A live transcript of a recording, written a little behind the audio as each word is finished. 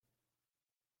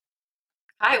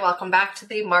Hi, welcome back to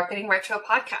the Marketing Retro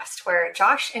podcast, where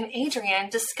Josh and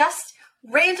Adrienne discussed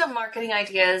random marketing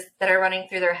ideas that are running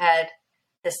through their head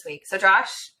this week. So,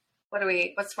 Josh,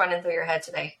 what's running through your head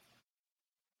today?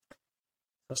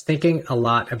 I was thinking a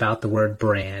lot about the word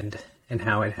brand and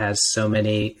how it has so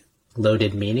many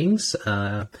loaded meanings.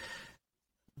 There's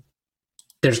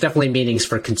definitely meanings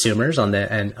for consumers on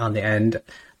the end,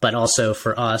 but also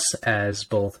for us as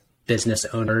both business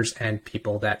owners and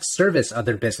people that service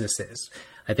other businesses.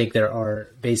 I think there are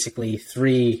basically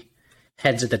three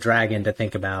heads of the dragon to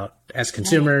think about as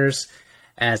consumers,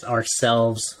 as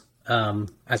ourselves,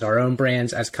 as our own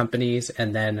brands, as companies,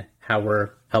 and then how we're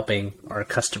helping our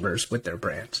customers with their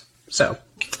brands. So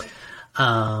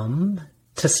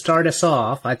to start us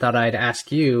off, I thought I'd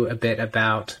ask you a bit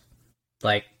about,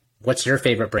 like, what's your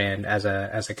favorite brand as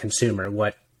a consumer?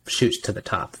 What shoots to the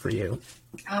top for you?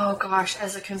 Oh gosh,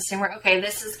 as a consumer, okay,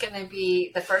 this is going to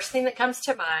be the first thing that comes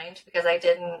to mind because I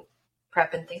didn't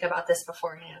prep and think about this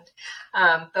beforehand.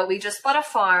 But we just bought a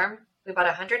farm. We bought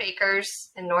 100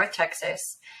 acres in North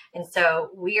Texas. And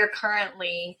so we are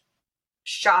currently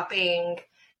shopping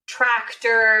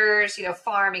tractors,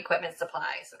 farm equipment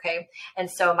supplies. Okay.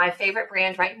 And so my favorite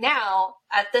brand right now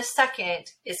at this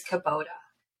second is Kubota.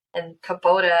 And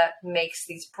Kubota makes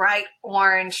these bright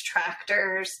orange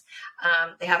tractors.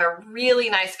 They have a really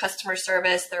nice customer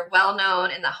service. They're well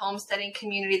known in the homesteading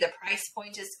community. The price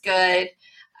point is good.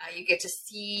 You get to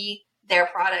see their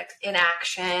product in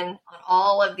action on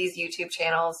all of these YouTube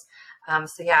channels.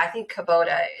 So yeah, I think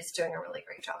Kubota is doing a really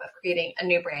great job of creating a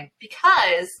new brand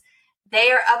because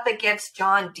they are up against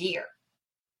John Deere.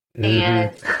 Mm-hmm.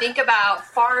 And think about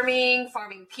farming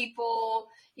people,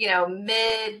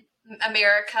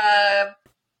 mid-America,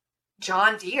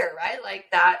 John Deere, right?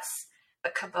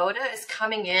 But Kubota is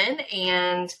coming in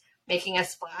and making a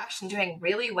splash and doing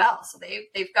really well. So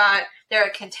they're a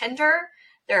contender.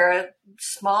 They're a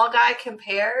small guy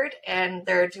compared, and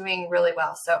they're doing really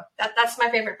well. So that's my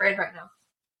favorite brand right now.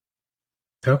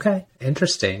 Okay,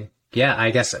 interesting. Yeah, I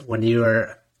guess when you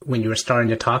were starting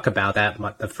to talk about that,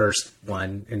 the first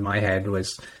one in my head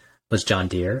was John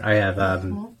Deere. I have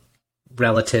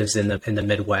relatives in the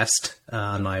Midwest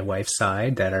on my wife's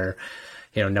side that are,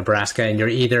 Nebraska, and you're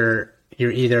either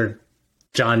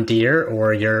John Deere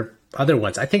or you're other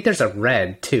ones. I think there's a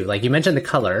red too. Like you mentioned the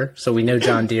color, so we know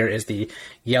John Deere is the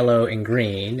yellow and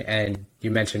green, and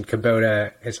you mentioned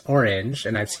Kubota is orange,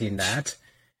 and I've seen that.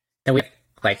 And we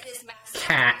like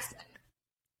cat.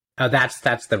 Oh,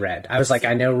 that's the red. I was like,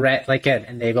 I know red,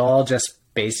 and they've all just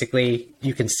basically,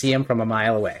 you can see them from a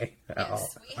mile away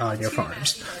on your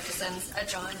farms. A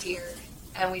John Deere,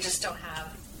 and we just don't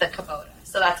have the Kubota.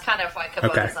 So that's kind of why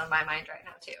Kubota is on my mind right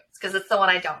now too. It's because it's the one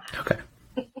I don't have. Okay.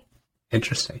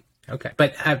 Interesting. Okay.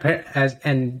 But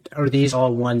are these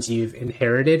all ones you've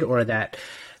inherited, or that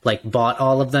bought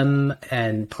all of them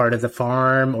and part of the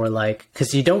farm, or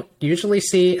because you don't usually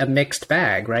see a mixed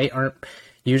bag, right? Aren't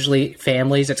usually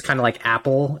families, it's kind of like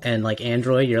Apple and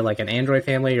Android. You're an Android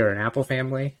family or an Apple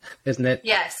family, isn't it?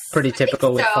 Yes. Pretty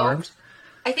typical with farms.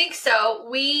 I think so.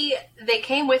 They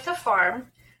came with a farm.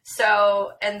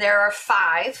 So, and there are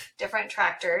 5 different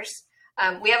tractors.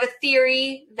 We have a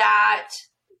theory that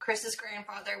Chris's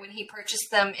grandfather, when he purchased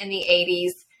them in the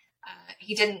 80s,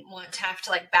 he didn't want to have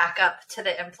to back up to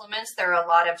the implements. There are a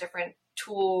lot of different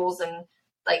tools and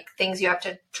things you have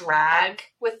to drag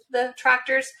with the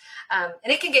tractors. And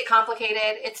it can get complicated.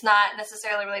 It's not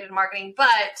necessarily related to marketing,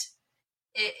 but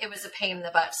it was a pain in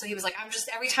the butt. So he was like,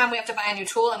 every time we have to buy a new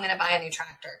tool, I'm going to buy a new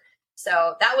tractor.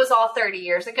 So that was all 30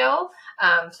 years ago.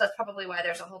 So that's probably why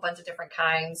there's a whole bunch of different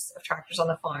kinds of tractors on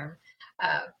the farm.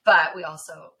 But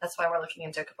that's why we're looking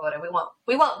into Kubota.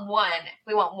 We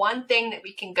want one thing that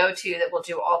we can go to that will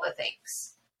do all the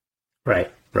things. Right.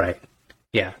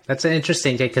 Yeah, that's an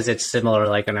interesting thing because it's similar.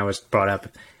 When I was brought up,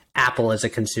 Apple is a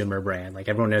consumer brand.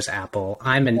 Everyone knows Apple.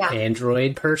 I'm an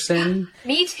Android person.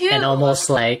 Me too. And almost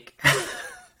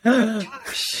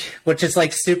which is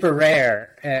super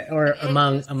rare, or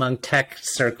among tech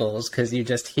circles, because you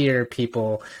just hear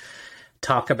people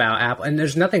talk about Apple, and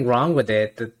there's nothing wrong with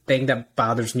it. The thing that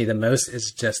bothers me the most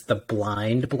is just the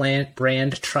blind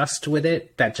brand trust with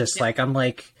it. That just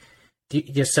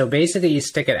so basically you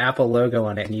stick an Apple logo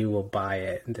on it and you will buy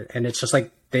it. And it's just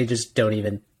they just don't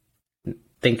even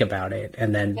think about it.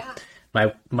 And then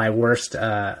my worst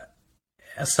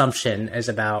assumption is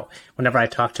about whenever I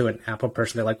talk to an Apple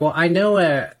person, they're like, well, I know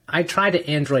I tried an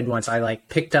Android once. I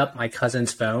picked up my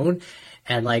cousin's phone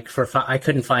and I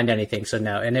couldn't find anything. So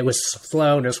no, and it was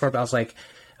slow and it was horrible. I was like,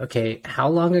 okay, how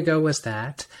long ago was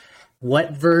that?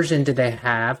 What version did they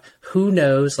have? Who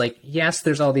knows? Yes,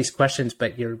 there's all these questions,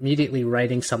 but you're immediately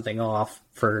writing something off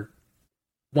for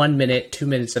 1 minute, 2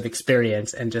 minutes of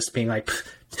experience and just being like,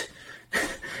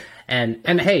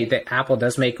 and hey, the Apple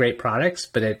does make great products,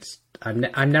 but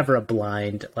I'm never a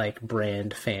blind like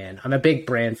brand fan. I'm a big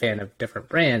brand fan of different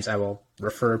brands. I will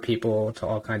refer people to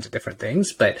all kinds of different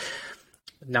things, but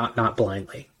not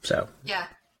blindly. So yeah,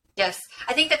 yes,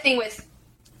 I think the thing with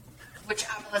which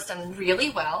Apple has done really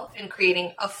well in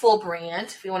creating a full brand.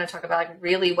 If we want to talk about like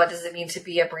really what does it mean to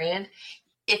be a brand,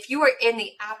 if you are in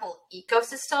the Apple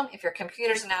ecosystem, if your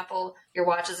computer's an Apple, your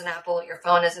watch is an Apple, your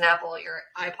phone is an Apple, your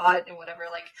iPod and whatever,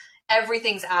 like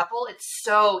everything's Apple. It's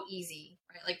so easy,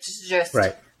 right? Like just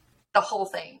right. The whole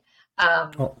thing.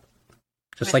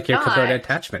 Just like your Kubota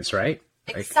attachments, right?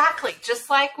 Exactly. Just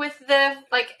like with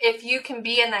if you can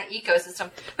be in that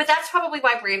ecosystem, but that's probably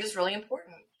why brand is really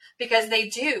important, because they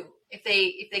do, if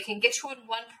they can get you on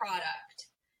one product,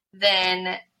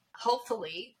 then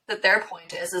hopefully that their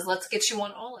point is let's get you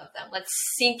on all of them. Let's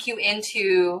sink you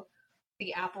into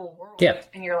the Apple world. Yeah.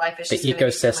 And your life is the just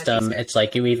ecosystem. It's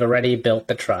like you've already built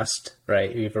the trust,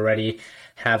 right? You've already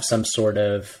have some sort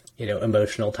of,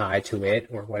 emotional tie to it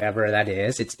or whatever that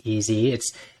is. It's easy.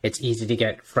 It's easy to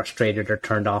get frustrated or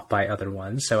turned off by other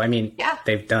ones. So, I mean,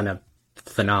 they've done a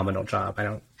phenomenal job. I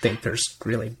don't think there's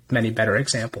really many better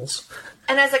examples.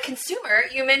 And as a consumer,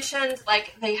 you mentioned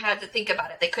like they had to think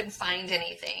about it. They couldn't find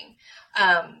anything.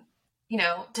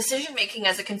 Decision making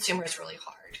as a consumer is really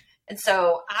hard. And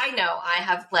so I know I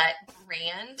have let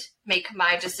brand make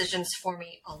my decisions for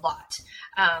me a lot.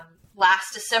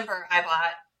 Last December, I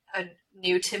bought a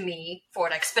new to me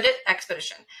Ford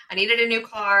Expedition. I needed a new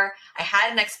car. I had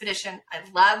an Expedition. I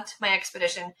loved my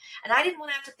Expedition. And I didn't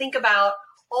want to have to think about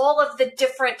all of the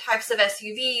different types of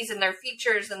SUVs and their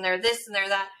features and their this and their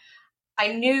that. I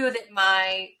knew that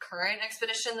my current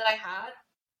Expedition that I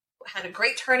had a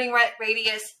great turning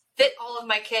radius, fit all of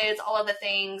my kids, all of the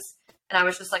things. And I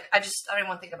was just like, I don't even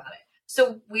want to think about it.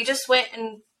 So we just went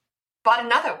and bought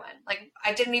another one. Like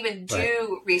I didn't even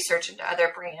do research into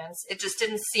other brands. It just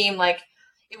didn't seem like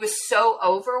it was so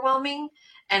overwhelming.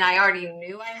 And I already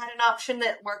knew I had an option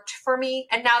that worked for me.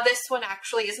 And now this one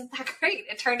actually isn't that great.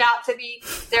 It turned out to be,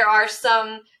 there are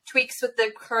some tweaks with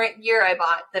the current year I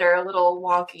bought that are a little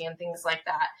wonky and things like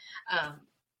that.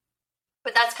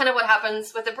 But that's kind of what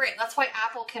happens with a brand. That's why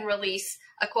Apple can release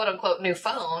a quote unquote new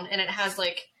phone and it has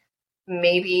like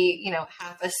maybe,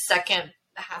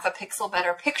 half a pixel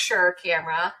better picture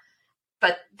camera,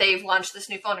 but they've launched this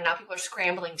new phone and now people are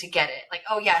scrambling to get it. Like,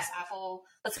 oh yes, Apple,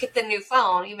 let's get the new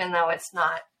phone, even though it's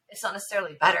not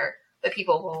necessarily better, but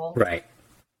people will,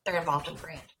 they're involved in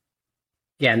brand.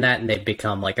 Yeah. And they've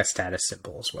become like a status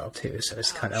symbol as well too. So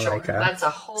it's kind of like that's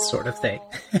a whole sort of thing.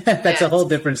 That's a whole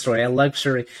different story. A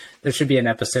luxury. There should be an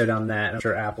episode on that. I'm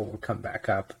sure Apple will come back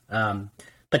up.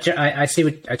 But I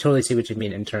totally see what you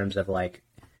mean in terms of like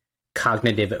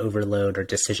cognitive overload or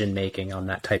decision making on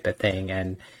that type of thing.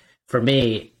 And for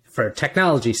me, for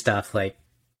technology stuff, like,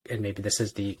 and maybe this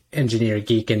is the engineer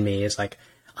geek in me, is like,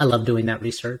 I love doing that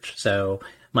research. So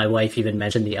my wife even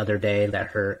mentioned the other day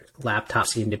that her laptop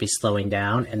seemed to be slowing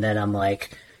down. And then I'm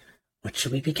like, what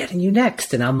should we be getting you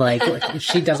next? And I'm like, if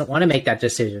she doesn't want to make that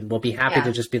decision, we'll be happy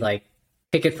to just be like,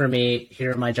 pick it for me.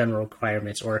 Here are my general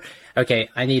requirements. Or, okay,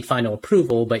 I need final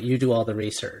approval, but you do all the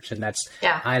research. And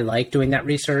I like doing that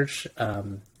research.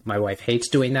 My wife hates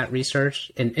doing that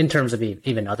research in terms of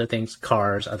even other things,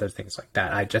 cars, other things like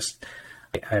that.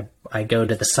 I go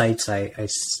to the sites, I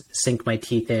sink my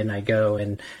teeth in, I go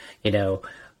and,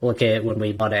 look at when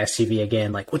we bought an SUV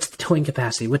again, like what's the towing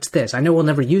capacity? What's this? I know we'll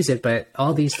never use it, but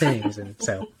all these things. And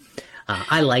so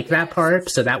I like that part.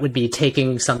 So that would be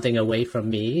taking something away from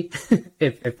me.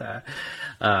 if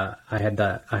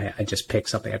I just picked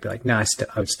something, I'd be like, no,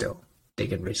 I would still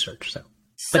dig in research.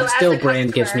 But still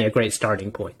brand gives me a great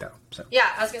starting point though. So yeah,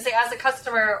 I was going to say, as a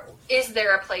customer, is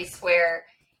there a place where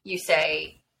you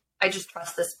say, I just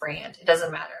trust this brand? It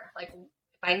doesn't matter. Like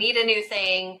if I need a new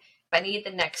thing, if I need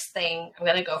the next thing, I'm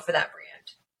going to go for that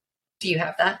brand. Do you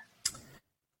have that?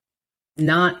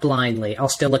 Not blindly. I'll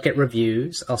still look at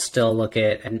reviews. I'll still look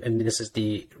at, and this is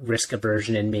the risk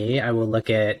aversion in me. I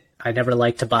never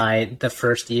like to buy the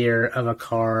first year of a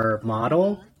car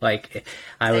model. Like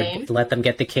I would let them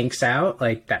get the kinks out,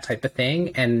 like that type of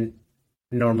thing. And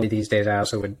normally these days I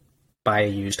also would buy a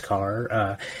used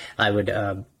car. I'm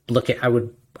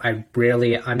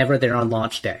never there on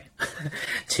launch day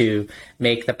to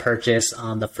make the purchase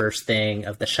on the first thing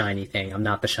of the shiny thing. I'm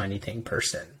not the shiny thing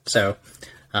person. So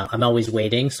I'm always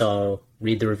waiting. So I'll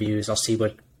read the reviews. I'll see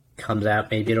what comes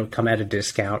out. Maybe it'll come at a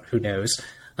discount. Who knows?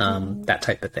 That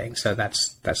type of thing. So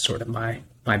that's sort of my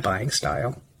buying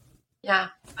style. Yeah,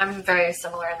 I'm very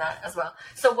similar in that as well.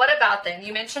 So what about then?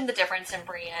 You mentioned the difference in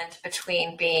brand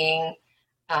between being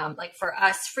like for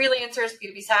us freelancers,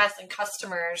 B2B SaaS, and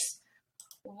customers,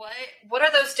 what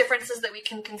are those differences that we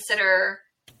can consider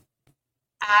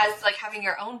as like having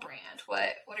your own brand?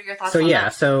 What are your thoughts on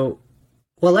that?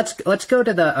 Well, let's go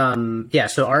to the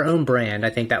so our own brand. I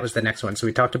think that was the next one. So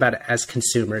we talked about it as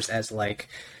consumers, as like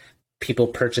people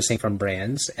purchasing from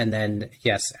brands, and then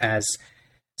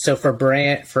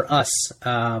for us,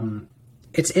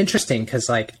 it's interesting because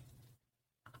like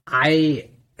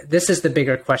this is the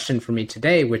bigger question for me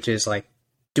today, which is like,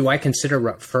 do I consider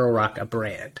Referral Rock a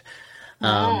brand?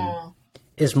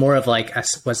 Is more of like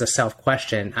was a self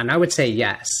question, and I would say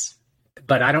yes,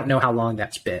 but I don't know how long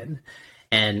that's been,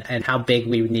 and how big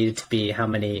we needed to be, how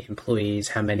many employees,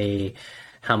 how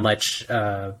much,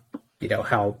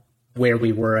 where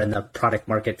we were in the product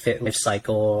market fit life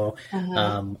cycle,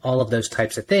 all of those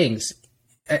types of things.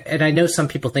 And I know some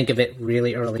people think of it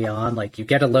really early on, like you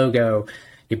get a logo,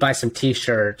 you buy some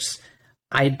t-shirts.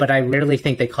 But I rarely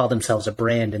think they call themselves a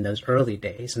brand in those early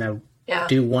days. And I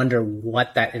do wonder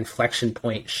what that inflection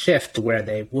point shift where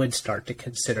they would start to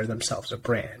consider themselves a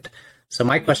brand. So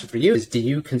my question for you is, do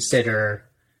you consider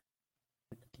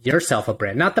yourself a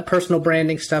brand? Not the personal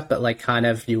branding stuff, but like kind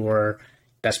of your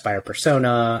best buyer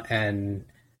persona and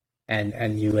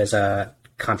you as a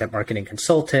content marketing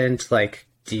consultant. Like,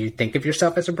 do you think of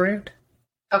yourself as a brand?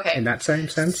 Okay. In that same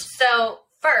sense? So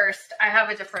first, I have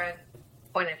a different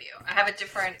point of view.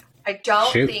 I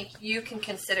don't think you can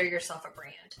consider yourself a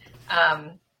brand.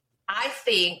 I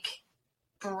think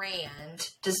brand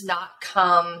does not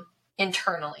come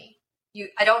internally.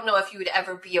 I don't know if you would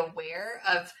ever be aware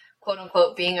of quote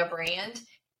unquote being a brand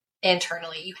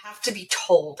internally. You have to be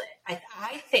told it.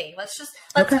 I think let's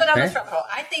go down this rabbit hole.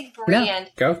 I think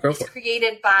brand is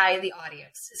created by the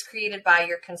audience. It's created by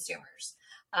your consumers.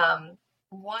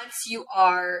 Once you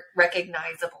are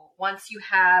recognizable, once you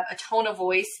have a tone of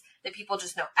voice that people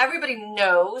just know, everybody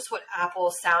knows what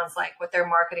Apple sounds like, what their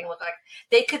marketing look like.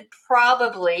 They could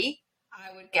probably,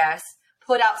 I would guess,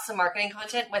 put out some marketing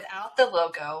content without the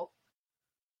logo,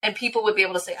 and people would be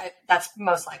able to say, that's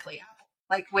most likely Apple,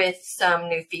 like with some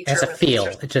new feature. As a feel,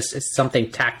 it's something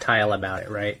tactile about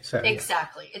it, right? So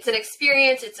exactly. It's an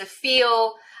experience. It's a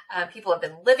feel. People have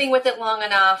been living with it long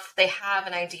enough. They have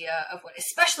an idea of what,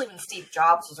 especially when Steve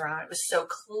Jobs was around, it was so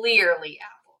clearly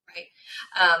Apple. Right?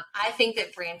 I think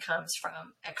that brand comes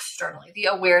from externally, the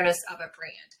awareness of a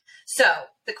brand. So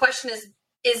the question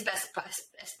is best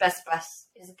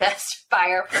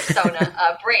buyer persona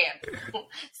a brand?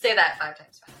 Say that 5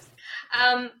 times fast.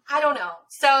 I don't know.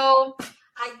 So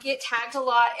I get tagged a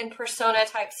lot in persona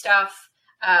type stuff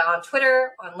on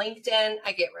Twitter, on LinkedIn.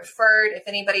 I get referred if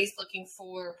anybody's looking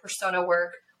for persona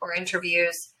work or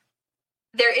interviews.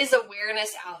 There is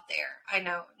awareness out there. I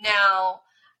know now.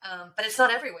 But it's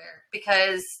not everywhere,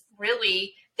 because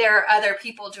really there are other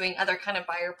people doing other kind of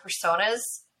buyer personas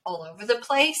all over the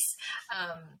place.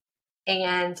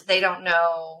 And they don't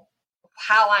know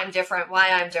how I'm different, why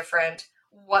I'm different,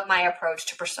 what my approach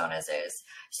to personas is.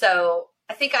 So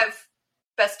I think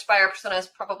best buyer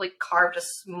personas probably carved a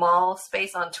small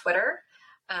space on Twitter.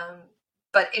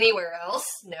 But anywhere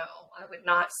else, no, I would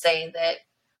not say that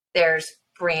there's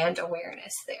brand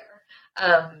awareness there.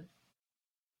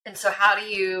 And so how do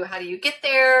you get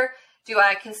there? Do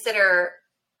I consider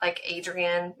like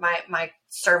Adrian, my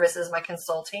services, my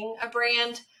consulting a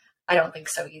brand? I don't think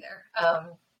so either.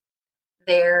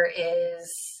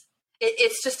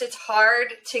 It's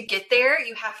hard to get there.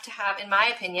 You have to have, in my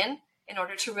opinion, in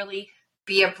order to really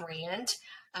be a brand,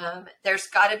 there's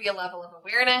got to be a level of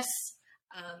awareness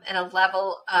and a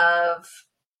level of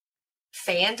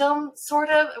fandom, sort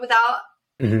of, without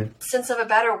sense of a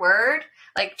better word.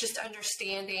 Like just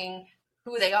understanding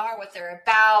who they are, what they're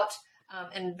about,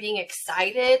 and being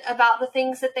excited about the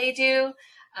things that they do.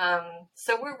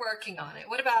 So we're working on it.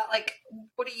 What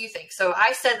do you think? So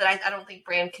I said that I don't think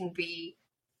brand can be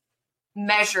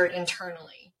measured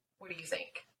internally. What do you think?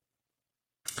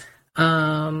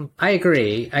 I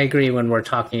agree. When we're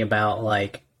talking about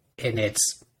like in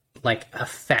its like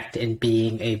effect in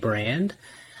being a brand,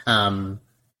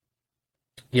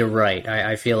 you're right.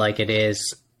 I feel like it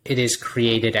is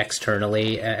created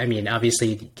externally. I mean,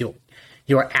 obviously,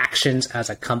 your actions as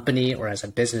a company or as a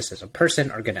business, as a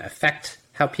person, are going to affect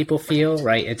how people feel,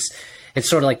 right? It's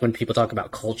sort of like when people talk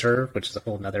about culture, which is a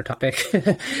whole nother topic.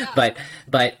 but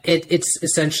it's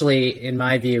essentially, in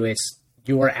my view, it's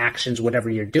your actions, whatever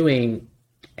you're doing,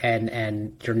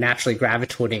 and you're naturally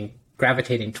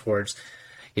gravitating towards,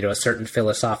 a certain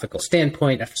philosophical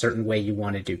standpoint, a certain way you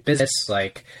want to do business,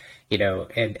 like.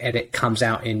 And it comes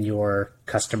out in your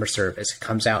customer service, it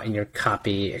comes out in your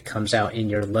copy, it comes out in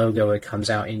your logo, it comes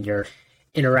out in your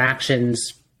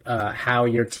interactions how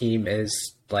your team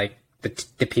is, like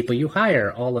the people you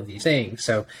hire, all of these things.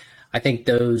 So I think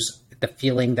the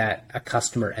feeling that a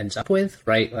customer ends up with,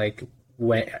 right? Like,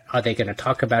 when are they going to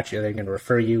talk about you? Are they going to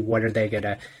refer you? What are they going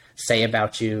to say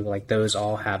about you? Like, those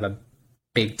all have a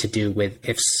big to do with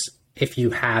if you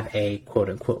have a quote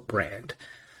unquote brand.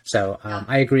 So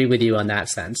I agree with you on that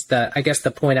sense. I guess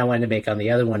the point I wanted to make on the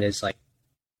other one is, like,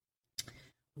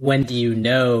 when do you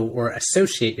know or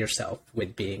associate yourself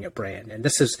with being a brand? And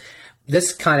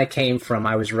this kind of came from,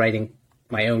 I was writing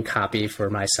my own copy for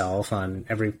myself on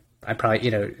I probably,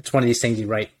 it's one of these things you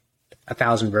write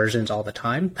 1,000 versions all the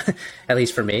time, at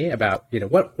least for me, about,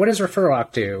 what does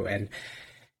ReferralOct do?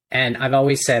 And I've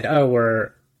always said, oh,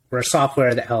 we're a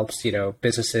software that helps,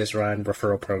 businesses run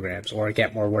referral programs or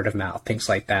get more word of mouth, things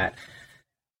like that.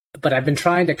 But I've been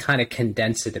trying to kind of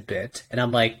condense it a bit. And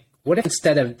I'm like, what if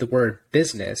instead of the word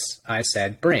business, I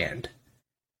said brand?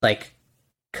 Like,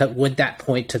 would that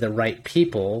point to the right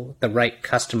people, the right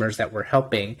customers that we're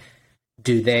helping?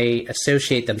 Do they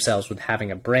associate themselves with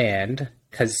having a brand?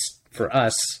 Because for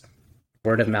us,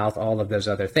 word of mouth, all of those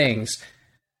other things,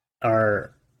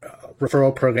 our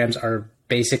referral programs are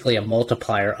basically a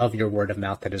multiplier of your word of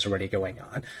mouth that is already going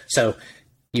on. So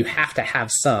you have to have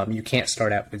some. You can't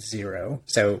start out with zero.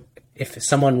 So if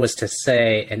someone was to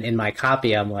say, and in my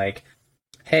copy, I'm like,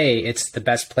 hey, it's the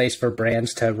best place for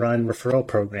brands to run referral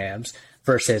programs,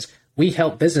 versus we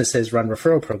help businesses run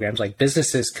referral programs. Like,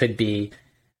 businesses could be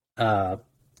a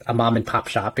mom and pop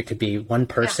shop. It could be one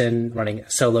person running a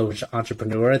solo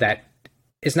entrepreneur that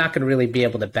is not going to really be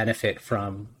able to benefit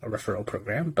from a referral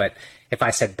program. But if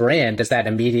I said brand, does that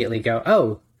immediately go,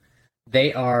 oh,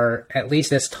 they are at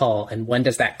least this tall? And when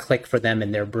does that click for them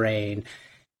in their brain?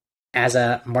 As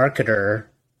a marketer,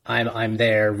 I'm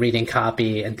there reading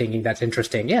copy and thinking that's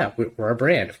interesting. Yeah, we're a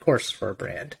brand. Of course, we're a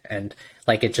brand. And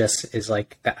like, it just is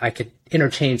like that. I could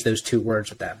interchange those two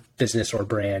words with them, business or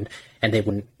brand, and they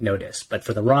wouldn't notice. But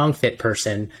for the wrong fit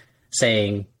person,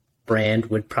 saying brand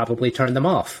would probably turn them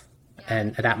off.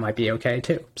 And that might be okay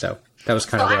too. So that was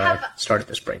kind of where I started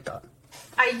this brain thought.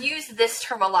 I use this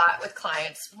term a lot with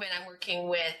clients when I'm working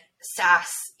with SaaS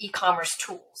e-commerce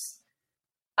tools.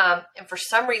 And for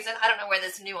some reason, I don't know where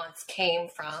this nuance came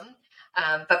from,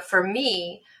 but for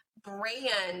me,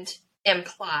 brand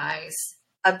implies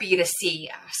a B2C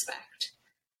aspect.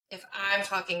 If I'm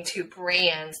talking to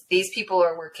brands, these people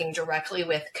are working directly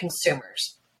with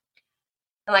consumers.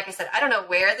 And like I said, I don't know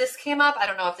where this came up. I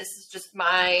don't know if this is just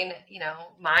mine,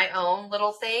 my own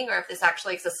little thing, or if this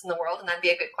actually exists in the world. And that'd be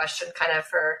a good question kind of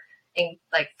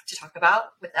to talk about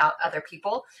without other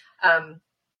people.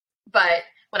 But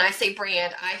when I say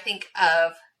brand, I think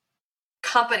of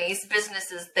companies,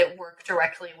 businesses that work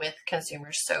directly with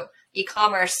consumers. So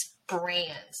e-commerce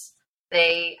brands,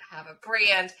 they have a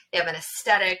brand, they have an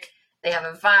aesthetic, they have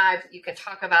a vibe, you can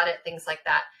talk about it, things like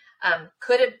that.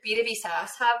 Could a B2B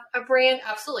SaaS have a brand?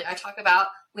 Absolutely. I talk about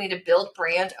we need to build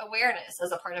brand awareness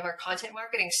as a part of our content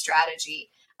marketing strategy.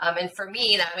 And for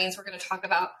me, that means we're going to talk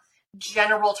about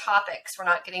general topics. We're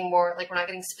not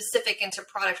getting specific into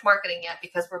product marketing yet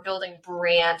because we're building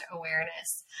brand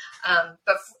awareness.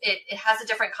 But it has a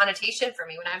different connotation for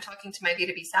me. When I'm talking to my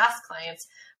B2B SaaS clients,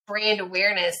 brand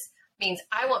awareness means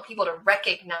I want people to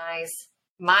recognize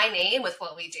my name with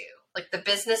what we do, like the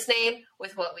business name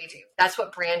with what we do. That's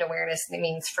what brand awareness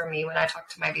means for me when I talk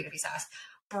to my B2B SaaS.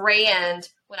 Brand,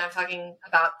 when I'm talking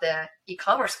about the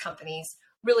e-commerce companies,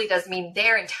 really does mean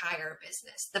their entire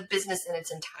business, the business in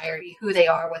its entirety, who they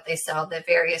are, what they sell, the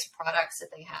various products that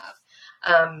they have.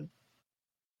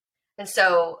 And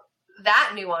so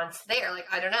that nuance there, like,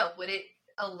 I don't know, would it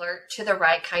alert to the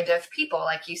right kind of people?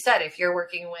 Like you said, if you're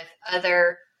working with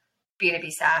other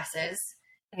B2B SaaSes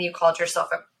and you called yourself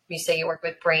you say you work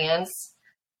with brands,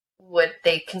 would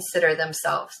they consider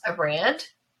themselves a brand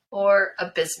or a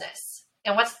business?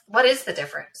 And what is the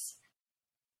difference?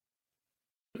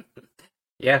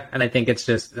 Yeah, and I think it's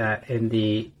just that in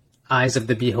the eyes of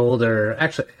the beholder,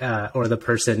 actually, or the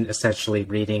person essentially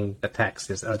reading the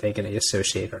text, are they going to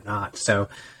associate or not? So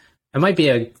it might be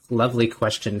a lovely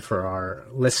question for our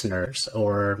listeners,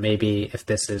 or maybe if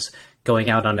this is going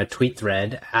out on a tweet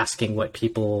thread, asking what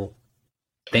people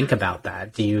think about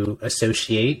that. Do you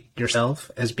associate yourself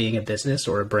as being a business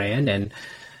or a brand? And,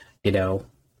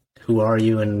 who are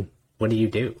you and what do you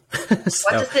do? So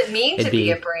what does it mean to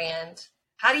be a brand?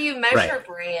 How do you measure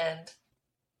brand?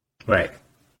 Right.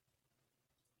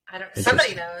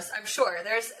 Somebody knows. I'm sure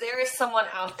there is someone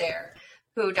out there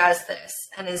who does this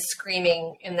and is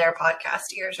screaming in their podcast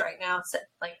ears right now.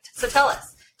 So tell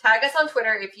us, tag us on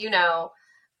Twitter if you know,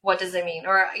 what does it mean?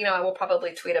 Or, we'll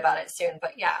probably tweet about it soon,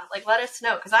 but yeah, like, let us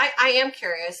know. Cause I am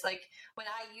curious, like, when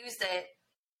I use it,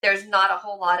 there's not a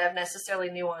whole lot of necessarily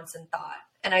nuance and thought.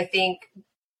 And I think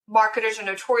marketers are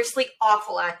notoriously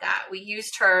awful at that. We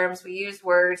use terms, we use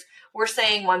words. We're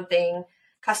saying one thing.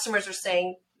 Customers are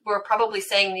saying, we're probably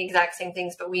saying the exact same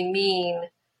things, but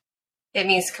it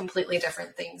means completely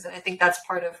different things. And I think that's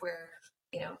part of where,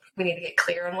 we need to get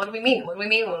clear on what do we mean? What do we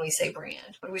mean when we say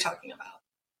brand? What are we talking about?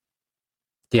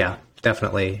 Yeah,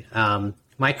 definitely.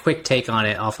 My quick take on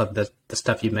it off of the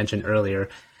stuff you mentioned earlier,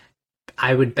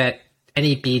 I would bet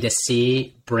any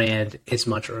B2C brand is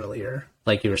much earlier.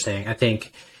 Like you were saying, I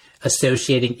think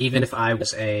associating, even if I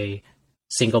was a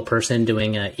single person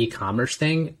doing an e-commerce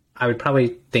thing, I would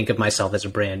probably think of myself as a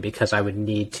brand because I would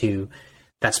need to,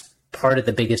 that's part of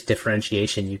the biggest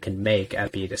differentiation you can make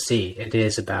at B2C. It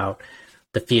is about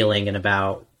the feeling and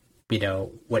about,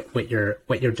 what you're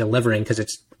delivering, because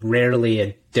it's rarely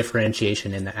a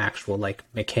differentiation in the actual like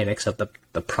mechanics of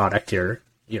the product you're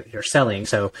selling.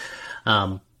 So,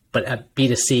 but at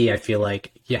B2C, I feel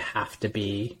like you have to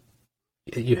be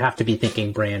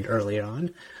thinking brand early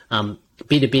on.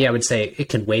 B2B, I would say it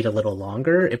can wait a little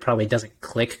longer. It probably doesn't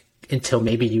click until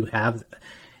maybe you have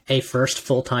a first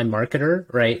full-time marketer,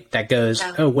 right? That goes,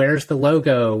 yeah. Oh, where's the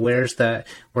logo? Where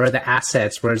are the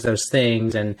assets? Where's those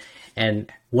things?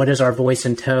 And what is our voice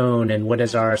and tone? And what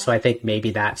is so I think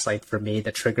maybe that's like, for me,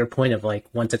 the trigger point of like,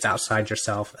 once it's outside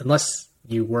yourself, unless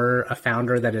you were a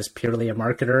founder that is purely a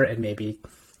marketer and maybe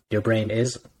your brand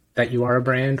is that you are a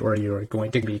brand or you're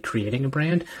going to be creating a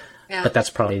brand. Yeah. But that's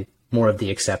probably more of the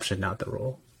exception, not the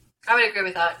rule. I would agree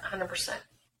with that 100%.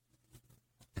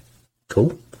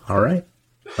 Cool. All right.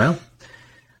 Well,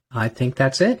 I think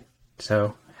that's it.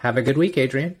 So have a good week,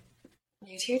 Adrienne.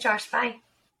 You too, Josh. Bye.